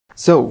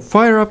So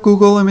fire up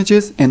Google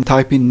Images and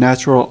type in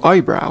natural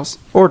eyebrows,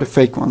 or the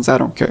fake ones, I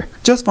don't care.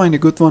 Just find a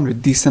good one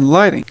with decent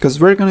lighting, because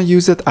we're gonna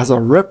use it as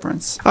our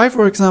reference. I,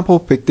 for example,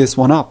 picked this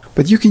one up,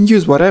 but you can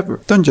use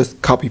whatever. Don't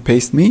just copy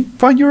paste me,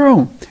 find your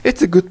own.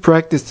 It's a good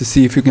practice to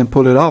see if you can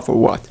pull it off or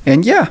what.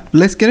 And yeah,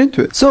 let's get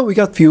into it. So we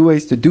got few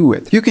ways to do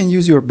it. You can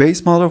use your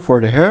base model for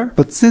the hair,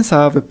 but since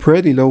I have a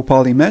pretty low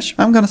poly mesh,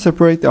 I'm gonna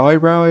separate the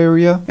eyebrow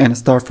area and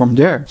start from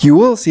there. You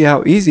will see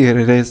how easy it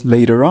is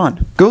later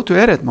on. Go to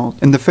edit mode.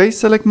 In the face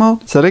select mode,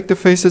 select the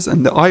faces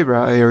and the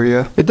eyebrow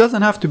area. It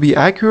doesn't have to be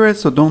accurate,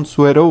 so don't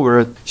sweat over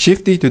it.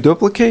 Shift D to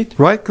duplicate,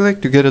 right click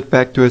to get it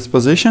back to its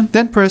position,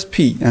 then press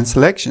P and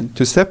selection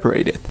to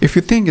separate it. If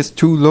you think it's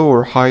too low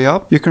or high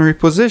up, you can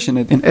reposition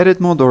it in edit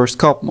mode or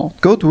sculpt mode.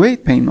 Go to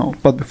weight paint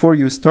mode, but before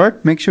you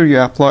start, make sure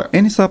you apply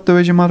any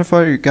subdivision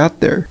modifier you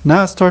got there.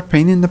 Now start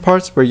painting the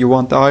parts where you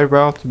want the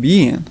eyebrow to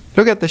be in.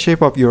 Look at the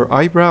shape of your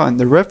eyebrow and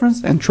the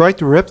reference and try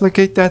to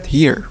replicate that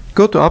here.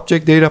 Go to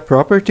Object Data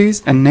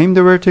Properties and name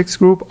the vertex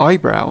group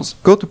Eyebrows.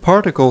 Go to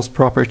Particles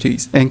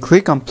Properties and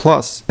click on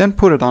plus, then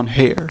put it on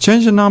Hair.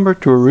 Change the number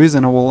to a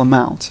reasonable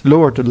amount.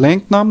 Lower the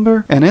length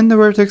number, and in the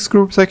vertex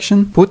group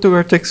section, put the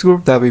vertex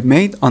group that we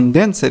made on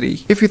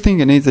Density. If you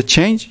think it needs a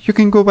change, you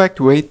can go back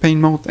to Weight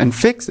Paint mode and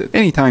fix it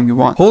anytime you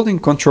want. Holding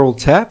Ctrl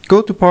Tab,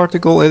 go to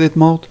Particle Edit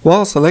mode.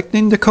 While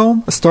selecting the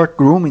comb, start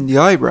grooming the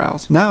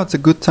eyebrows. Now it's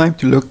a good time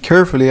to look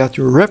carefully at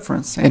your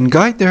reference and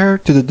guide the hair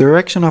to the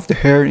direction of the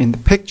hair in the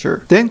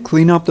picture. Then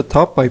clean up the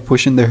top by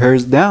pushing the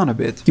hairs down a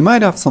bit. You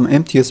might have some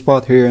empty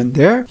spot here and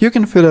there. You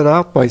can fill it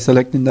out by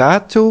selecting the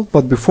add tool,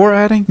 but before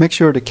adding, make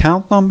sure the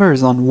count number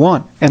is on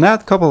 1 and add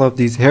a couple of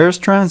these hair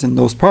strands in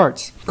those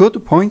parts. Go to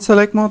point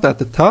select mode at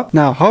the top.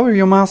 Now hover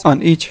your mouse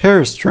on each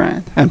hair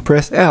strand and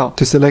press L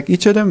to select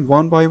each of them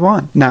one by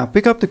one. Now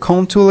pick up the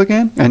comb tool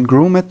again and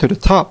groom it to the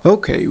top.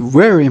 Okay,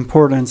 very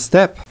important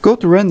step. Go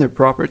to render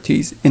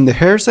properties. In the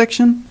hair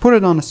section, put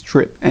it on a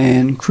strip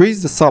and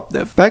increase the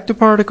subdiv. Back to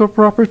particle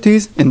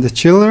properties. In the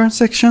children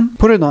section,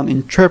 put it on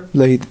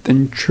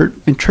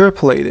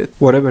interpolated,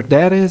 whatever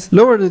that is.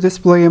 Lower the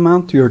display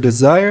amount to your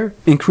desire.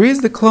 Increase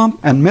the clump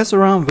and mess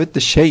around with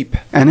the shape.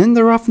 And in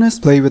the roughness,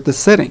 play with the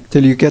setting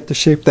till you get the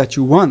shape that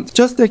you want.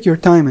 Just take your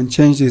time and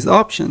change these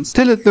options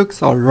till it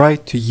looks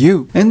alright to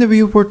you. In the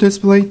viewport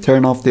display,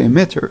 turn off the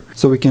emitter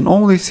so we can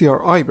only see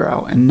our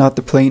eyebrow and not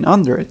the plane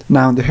under it.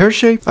 Now in the hair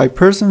shape, I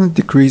personally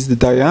decrease the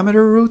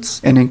diameter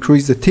roots and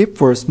increase the tip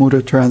for a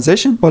smoother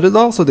transition, but it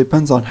also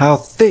depends on how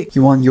thick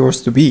you want yours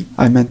to be.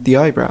 I meant the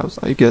eyebrows,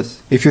 I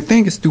guess. If you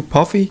think it's too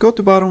puffy, go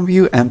to bottom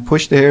view and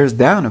push the hairs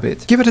down a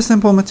bit. Give it a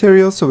simple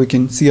material so we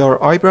can see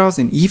our eyebrows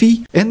in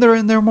Eevee. In the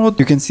render mode,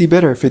 you can see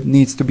better if it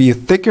needs to be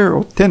thicker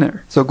or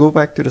thinner. So go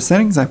back to the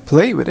settings and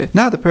play with it.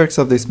 Now the perks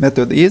of this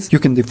method is you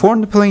can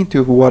deform the plane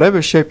to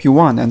whatever shape you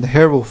want and the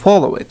hair will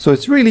follow it. So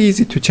it's really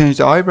easy to change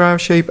the eyebrow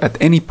shape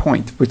at any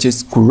point, which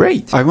is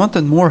great. I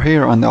wanted more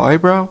hair on the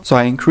eyebrow, so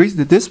I increased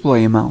the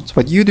display amount,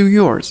 but you do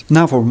yours.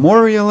 Now for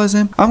more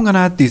realism, I'm gonna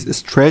add this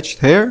stretched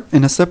hair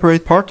in a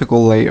separate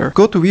particle layer.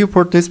 Go to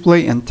viewport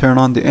display and turn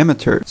on the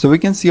emitter so we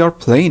can see our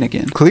plane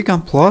again. Click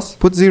on plus,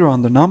 put 0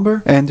 on the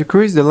number and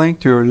decrease the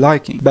length to your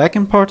liking. Back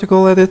in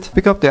particle edit,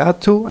 pick up the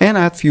add tool and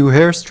add few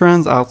hair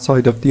strands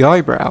outside of the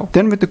eyebrow.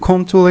 Then with the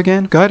comb tool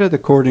again, guide it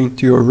according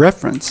to your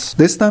reference.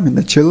 This time in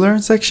the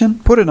children section,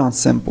 put it on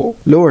simple.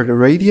 Lower the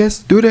radius,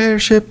 do the hair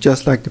shape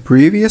just like the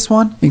previous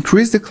one,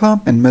 increase the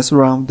clump and mess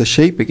around with the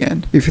shape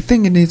again. If you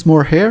think it needs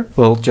more hair,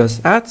 well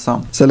just add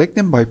some. Select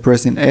them by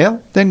pressing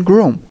L, then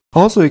groom.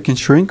 Also, you can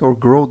shrink or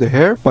grow the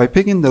hair by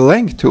picking the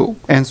length tool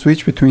and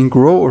switch between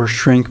grow or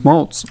shrink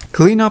modes.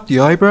 Clean up the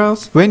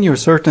eyebrows. When you're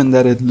certain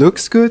that it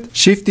looks good,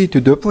 Shift D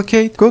to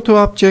duplicate, go to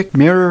Object,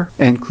 Mirror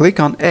and click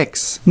on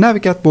X. Now we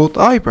got both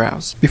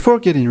eyebrows. Before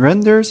getting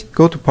renders,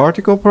 go to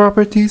Particle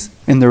Properties.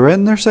 In the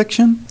render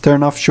section,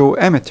 turn off Show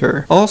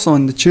Emitter. Also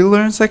in the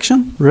children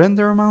section,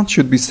 render amount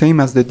should be same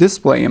as the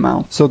display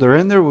amount, so the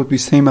render would be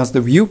same as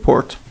the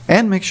viewport.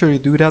 And make sure you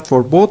do that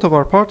for both of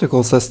our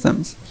particle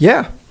systems.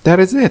 Yeah. That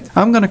is it.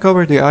 I'm gonna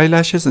cover the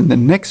eyelashes in the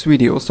next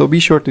video, so be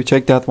sure to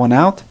check that one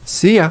out.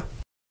 See ya!